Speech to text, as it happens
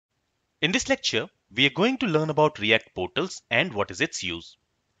In this lecture, we are going to learn about React portals and what is its use.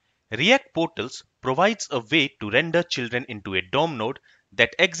 React portals provides a way to render children into a DOM node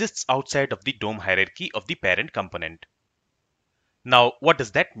that exists outside of the DOM hierarchy of the parent component. Now, what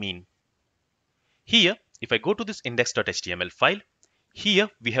does that mean? Here, if I go to this index.html file, here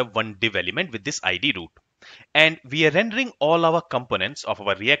we have one div element with this ID root, and we are rendering all our components of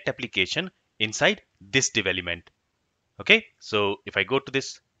our React application inside this div element. Okay, so if I go to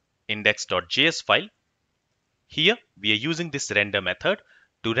this index.js file, here we are using this render method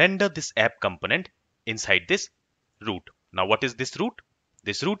to render this app component inside this root. Now what is this root?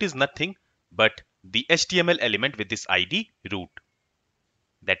 This root is nothing but the HTML element with this ID root.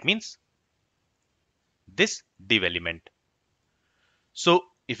 That means this div element. So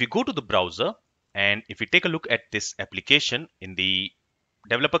if you go to the browser and if you take a look at this application in the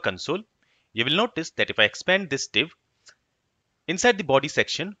developer console, you will notice that if I expand this div, inside the body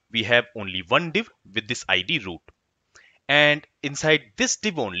section, we have only one div with this ID root. And inside this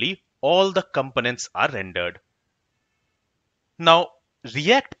div only, all the components are rendered. Now,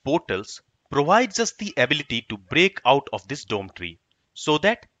 React portals provides us the ability to break out of this DOM tree so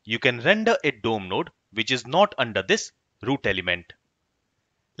that you can render a DOM node which is not under this root element.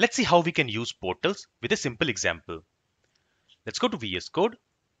 Let's see how we can use portals with a simple example. Let's go to VS Code.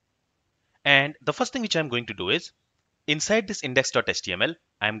 And the first thing which I'm going to do is, inside this index.html,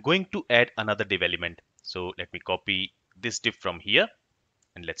 I'm going to add another div element. So let me copy this div from here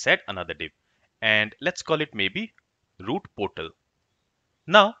and let's add another div. And let's call it maybe root portal.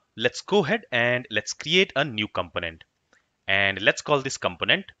 Now let's go ahead and let's create a new component. And let's call this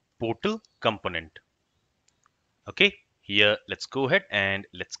component portal component. Okay, here let's go ahead and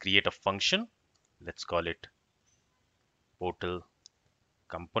let's create a function. Let's call it portal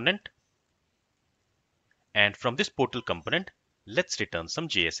component. And from this portal component, let's return some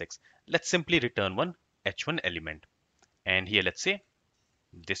JSX. Let's simply return one h1 element. And here let's say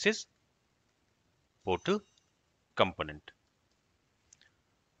this is portal component.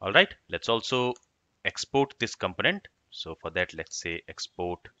 All right, let's also export this component. So for that, let's say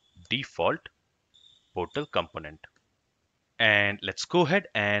export default portal component. And let's go ahead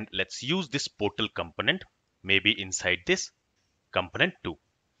and let's use this portal component maybe inside this component too.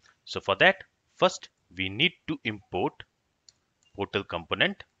 So for that, first we need to import portal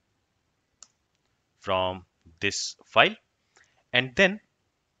component from this file, and then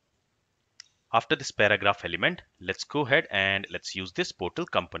after this paragraph element, let's go ahead and let's use this portal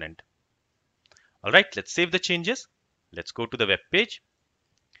component. All right, let's save the changes. Let's go to the web page.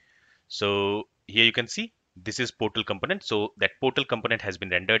 So here you can see this is portal component. So that portal component has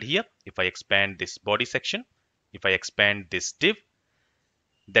been rendered here. If I expand this body section, if I expand this div,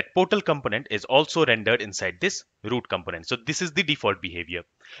 that portal component is also rendered inside this root component. So this is the default behavior.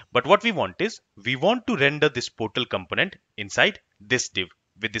 But what we want is we want to render this portal component inside this div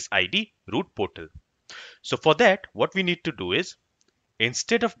with this ID root portal. So for that, what we need to do is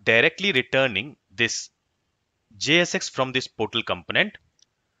instead of directly returning this JSX from this portal component,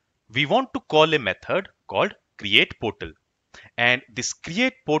 we want to call a method called create portal. And this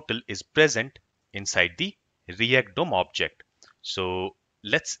create portal is present inside the React DOM object. So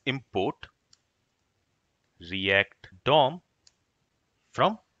let's import React DOM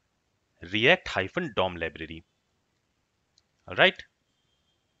from React-DOM library. All right.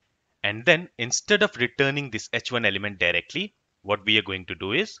 And then instead of returning this h1 element directly, what we are going to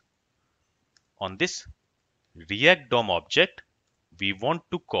do is on this React DOM object, we want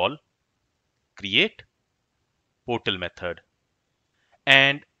to call create portal method.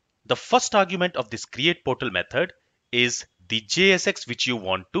 And the first argument of this create portal method is the JSX which you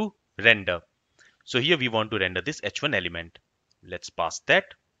want to render. So here we want to render this h1 element. Let's pass that.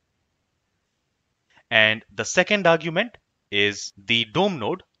 And the second argument is the DOM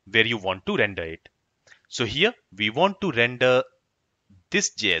node where you want to render it. So here we want to render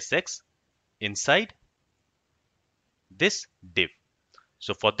this JSX inside this div.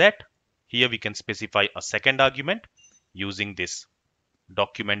 So for that, here we can specify a second argument using this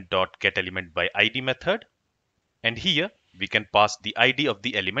document.getElementById method. And here we can pass the ID of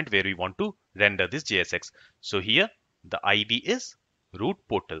the element where we want to render this JSX. So here the ID is root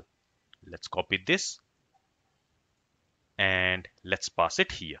portal. Let's copy this and let's pass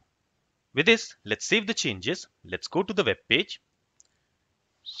it here. With this, let's save the changes. Let's go to the web page.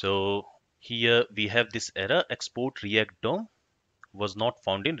 So here we have this error, export React DOM was not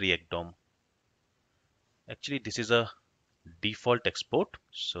found in React DOM. Actually, this is a default export,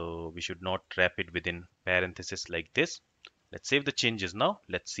 so we should not wrap it within parentheses like this. Let's save the changes now.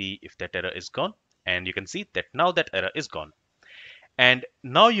 Let's see if that error is gone. And you can see that now that error is gone. And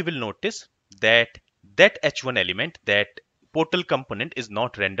now you will notice that that h1 element, that portal component, is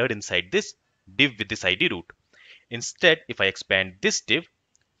not rendered inside this div with this id root. Instead, if I expand this div,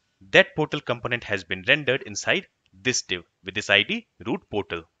 that portal component has been rendered inside this div with this id root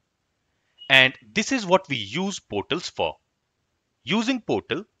portal. And this is what we use portals for. Using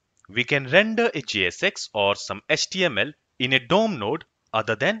portal, we can render a JSX or some HTML in a DOM node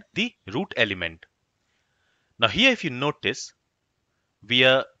other than the root element. Now here, if you notice, we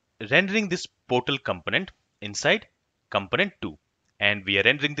are rendering this portal component inside component 2, and we are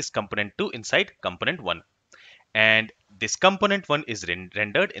rendering this component 2 inside component 1, and this component 1 is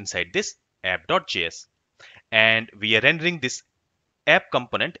rendered inside this app.js, and we are rendering this app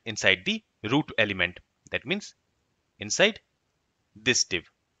component inside the root element, that means inside this div.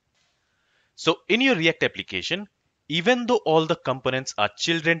 So in your React application, even though all the components are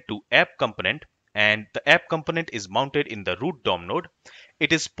children to app component and the app component is mounted in the root DOM node,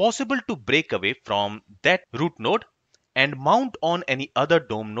 it is possible to break away from that root node and mount on any other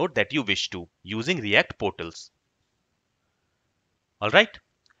DOM node that you wish to using React portals. Alright,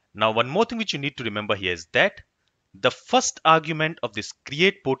 now one more thing which you need to remember here is that the first argument of this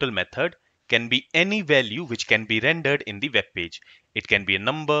create portal method can be any value which can be rendered in the web page. It can be a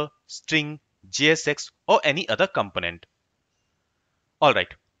number, string, JSX, or any other component. Alright,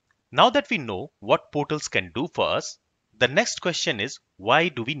 now that we know what portals can do for us, the next question is, why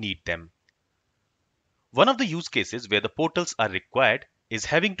do we need them? One of the use cases where the portals are required is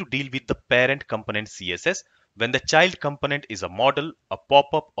having to deal with the parent component CSS when the child component is a model, a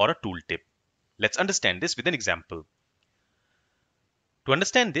pop-up, or a tooltip. Let's understand this with an example. To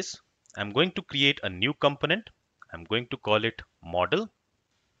understand this, I'm going to create a new component. I'm going to call it model.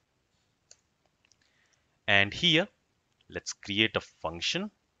 And here, let's create a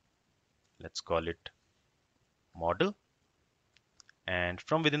function. Let's call it model. And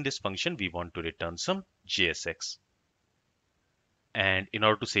from within this function, we want to return some JSX. And in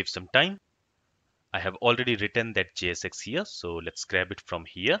order to save some time, I have already written that JSX here. So let's grab it from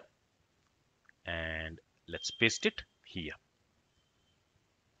here and let's paste it here.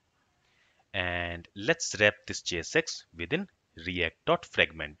 And let's wrap this JSX within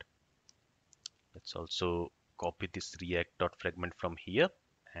react.fragment. Let's also copy this react.fragment from here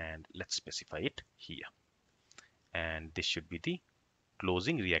and let's specify it here. And this should be the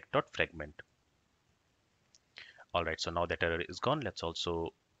closing react.fragment. Alright, so now that error is gone, let's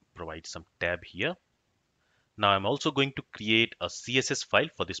also provide some tab here. Now I'm also going to create a CSS file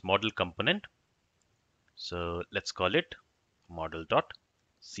for this model component. So let's call it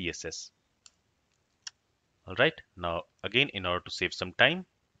model.css. Alright, now again, in order to save some time,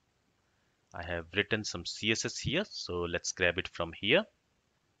 I have written some CSS here. So let's grab it from here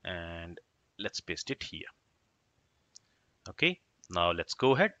and let's paste it here. Okay, now let's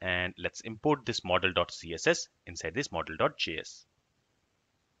go ahead and let's import this model.css inside this model.js.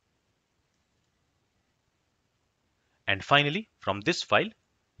 And finally, from this file,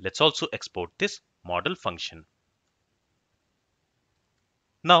 let's also export this model function.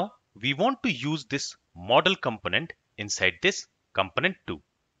 Now, we want to use this model component inside this component 2.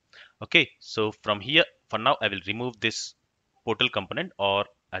 Okay, so from here, for now, I will remove this portal component, or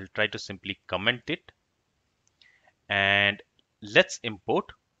I'll try to simply comment it. And let's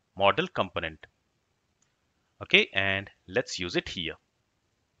import model component. Okay, and let's use it here.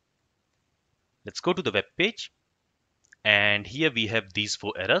 Let's go to the web page. And here we have these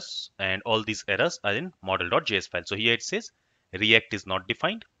 4 errors, and all these errors are in model.js file. So here it says React is not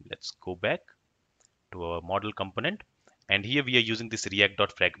defined. Let's go back to our model component. And here we are using this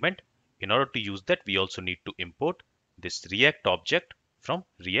react.fragment. In order to use that, we also need to import this React object from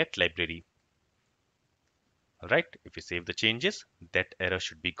React library. Alright, if we save the changes, that error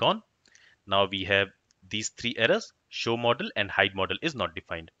should be gone. Now we have these 3 errors: show model and hide model is not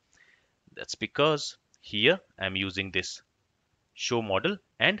defined. That's because here I'm using this show model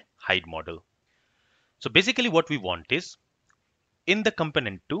and hide model. So basically what we want is, in the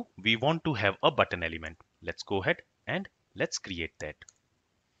component 2, we want to have a button element. Let's go ahead and let's create that.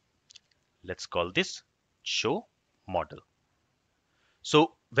 Let's call this show model.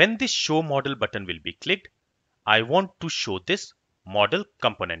 So when this show model button will be clicked, I want to show this model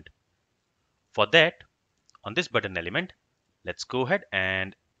component. For that, on this button element, let's go ahead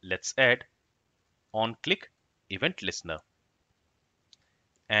and let's add on click event listener.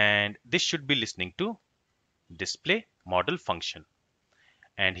 And this should be listening to display model function.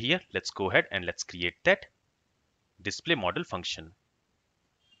 And here, let's go ahead and let's create that display model function.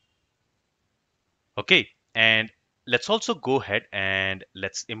 Okay, and let's also go ahead and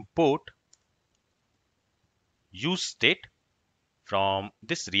let's import use state from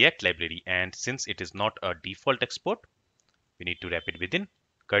this React library, and since it is not a default export, we need to wrap it within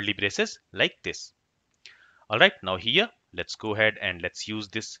curly braces like this. All right, now here let's go ahead and let's use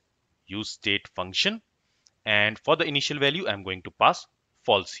this useState function, and for the initial value I'm going to pass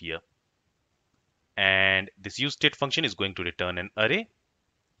false here, and this useState function is going to return an array.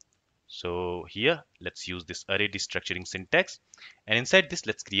 So here let's use this array destructuring syntax, and inside this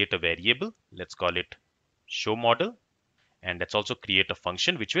let's create a variable. Let's call it show model, and let's also create a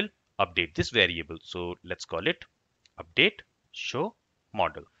function which will update this variable. So let's call it update show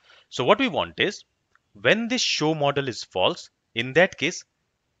model. So what we want is, when this show model is false, in that case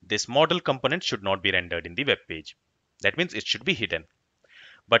this model component should not be rendered in the web page. That means it should be hidden.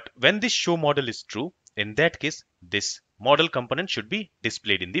 But when this show model is true, in that case this model component should be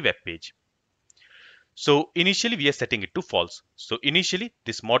displayed in the web page. So initially we are setting it to false. So initially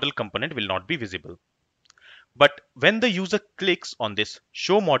this model component will not be visible. But when the user clicks on this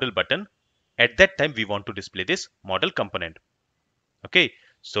show model button, at that time we want to display this model component. Okay,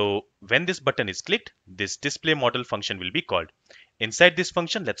 so when this button is clicked, this display model function will be called. Inside this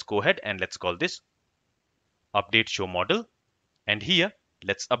function, let's go ahead and let's call this update show model. And here,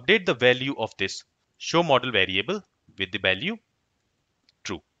 let's update the value of this show model variable with the value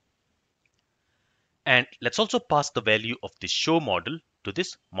true. And let's also pass the value of this show model to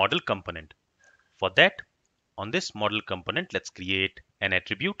this model component. For that, on this model component, let's create an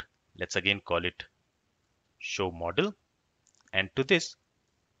attribute. Let's again call it show model. And to this,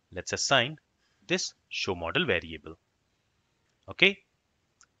 let's assign this show model variable. Okay,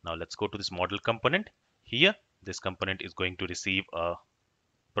 now let's go to this model component. Here, this component is going to receive a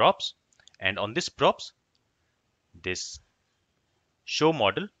props, and on this props, this show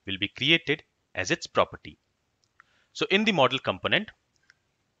model will be created as its property. So in the model component,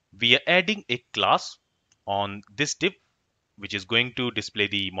 we are adding a class on this div, which is going to display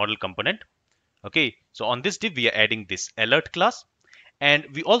the model component. Okay, so on this div, we are adding this alert class, and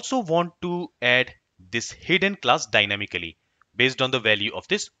we also want to add this hidden class dynamically based on the value of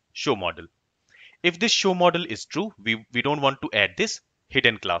this show model. If this show model is true, we don't want to add this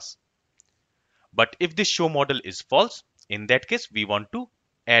hidden class. But if this show model is false, in that case, we want to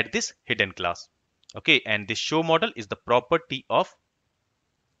add this hidden class. Okay, and this show model is the property of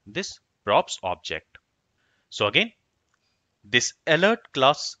this props object. So again, this alert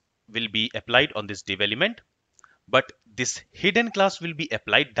class will be applied on this div element, but this hidden class will be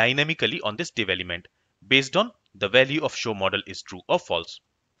applied dynamically on this div element based on the value of show model is true or false.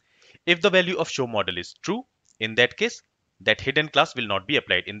 If the value of show model is true, in that case, that hidden class will not be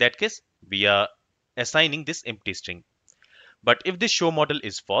applied. In that case, we are assigning this empty string. But if this show model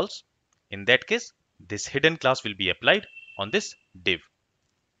is false, in that case, this hidden class will be applied on this div.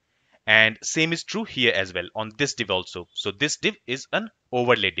 And same is true here as well on this div also. So this div is an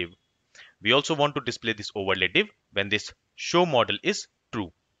overlay div. We also want to display this overlay div when this show model is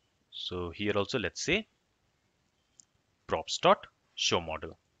true. So here also let's say props.show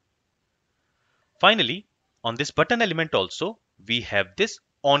model. Finally, on this button element also, we have this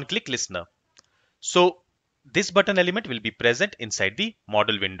on-click listener. So this button element will be present inside the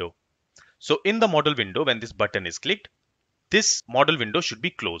model window. So in the model window, when this button is clicked, this model window should be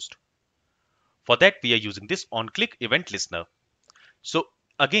closed. For that, we are using this on-click event listener. So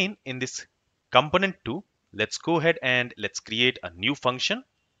again, in this component 2, let's go ahead and let's create a new function.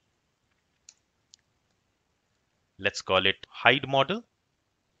 Let's call it hide model.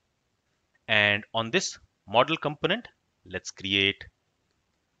 And on this model component, let's create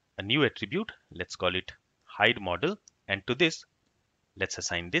a new attribute. Let's call it hide model. And to this, let's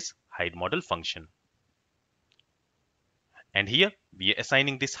assign this hide model function. And here we are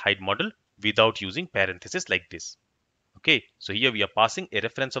assigning this hide model without using parentheses like this. Okay, so here we are passing a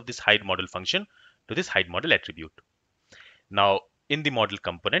reference of this hide model function to this hide model attribute. Now in the model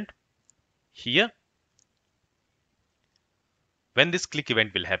component, here when this click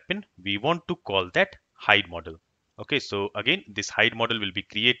event will happen, we want to call that hide model. Okay, so again, this hide model will be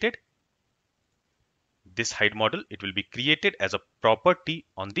created. This hide model, it will be created as a property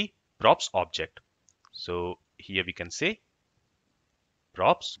on the props object. So here we can say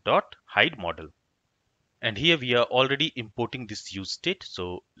props.hide model. And here we are already importing this use state.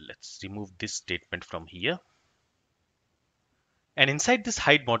 So let's remove this statement from here. And inside this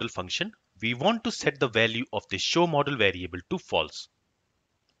hide model function, we want to set the value of the show model variable to false.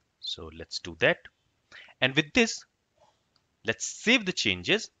 So let's do that. And with this, let's save the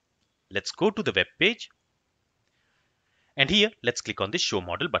changes. Let's go to the web page. And here, let's click on this show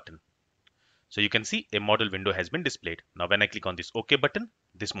model button. So you can see a model window has been displayed. Now when I click on this OK button,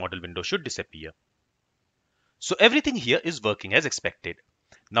 this model window should disappear. So everything here is working as expected.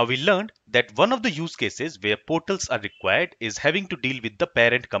 Now we learned that one of the use cases where portals are required is having to deal with the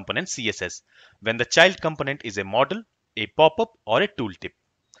parent component CSS when the child component is a model, a pop-up or a tooltip.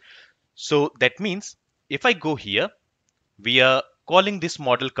 So that means if I go here, we are calling this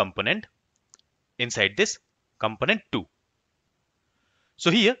model component inside this component 2.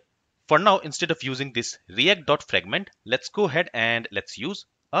 So here, for now, instead of using this react.fragment, let's go ahead and let's use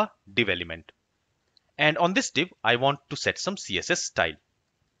a div element. And on this div, I want to set some CSS style.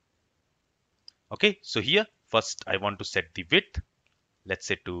 Okay, so here, first I want to set the width, let's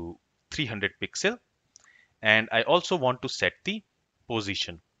say to 300 pixel. And I also want to set the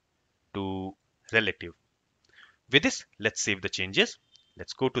position to relative. With this, let's save the changes.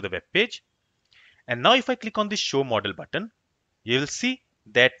 Let's go to the web page. And now if I click on the show model button, you will see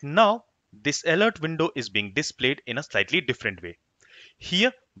that now this alert window is being displayed in a slightly different way.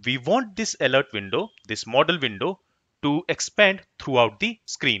 Here, we want this alert window, this model window, to expand throughout the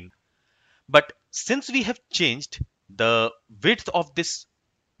screen. But since we have changed the width of this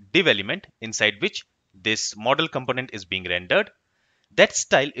div element inside which this model component is being rendered, that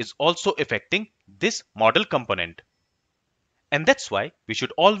style is also affecting this model component. And that's why we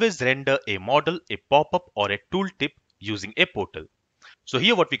should always render a model, a pop-up or a tooltip using a portal. So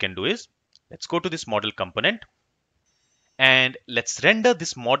here what we can do is, let's go to this model component and let's render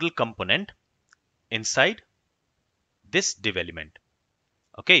this model component inside this div element.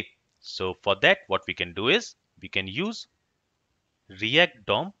 Okay, so for that what we can do is, we can use react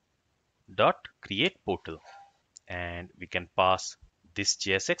dom dot create portal and we can pass this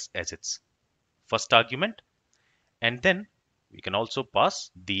JSX as its first argument, and then we can also pass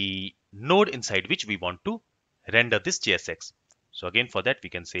the node inside which we want to render this JSX. So again for that we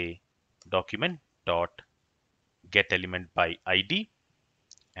can say document dot get element by ID,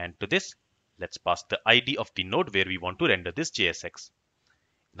 and to this let's pass the ID of the node where we want to render this JSX.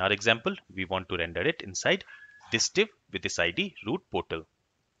 In our example, we want to render it inside this div with this ID root portal.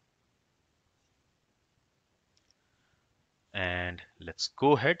 And let's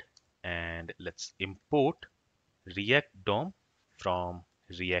go ahead and let's import React DOM from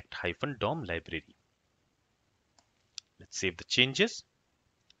React-DOM library. Let's save the changes.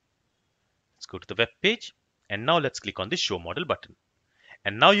 Let's go to the web page and now let's click on the show model button.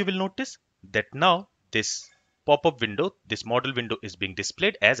 And now you will notice that now this pop-up window, this model window is being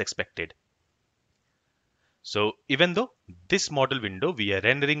displayed as expected. So even though this model window, we are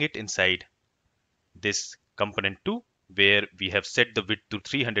rendering it inside this component 2 where we have set the width to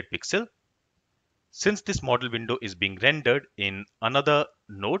 300 pixel. Since this model window is being rendered in another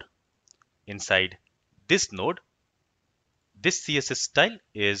node inside this node, this CSS style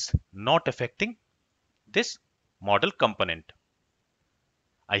is not affecting this model component.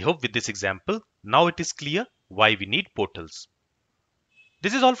 I hope with this example, now it is clear why we need portals.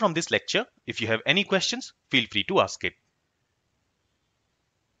 This is all from this lecture. If you have any questions, feel free to ask it.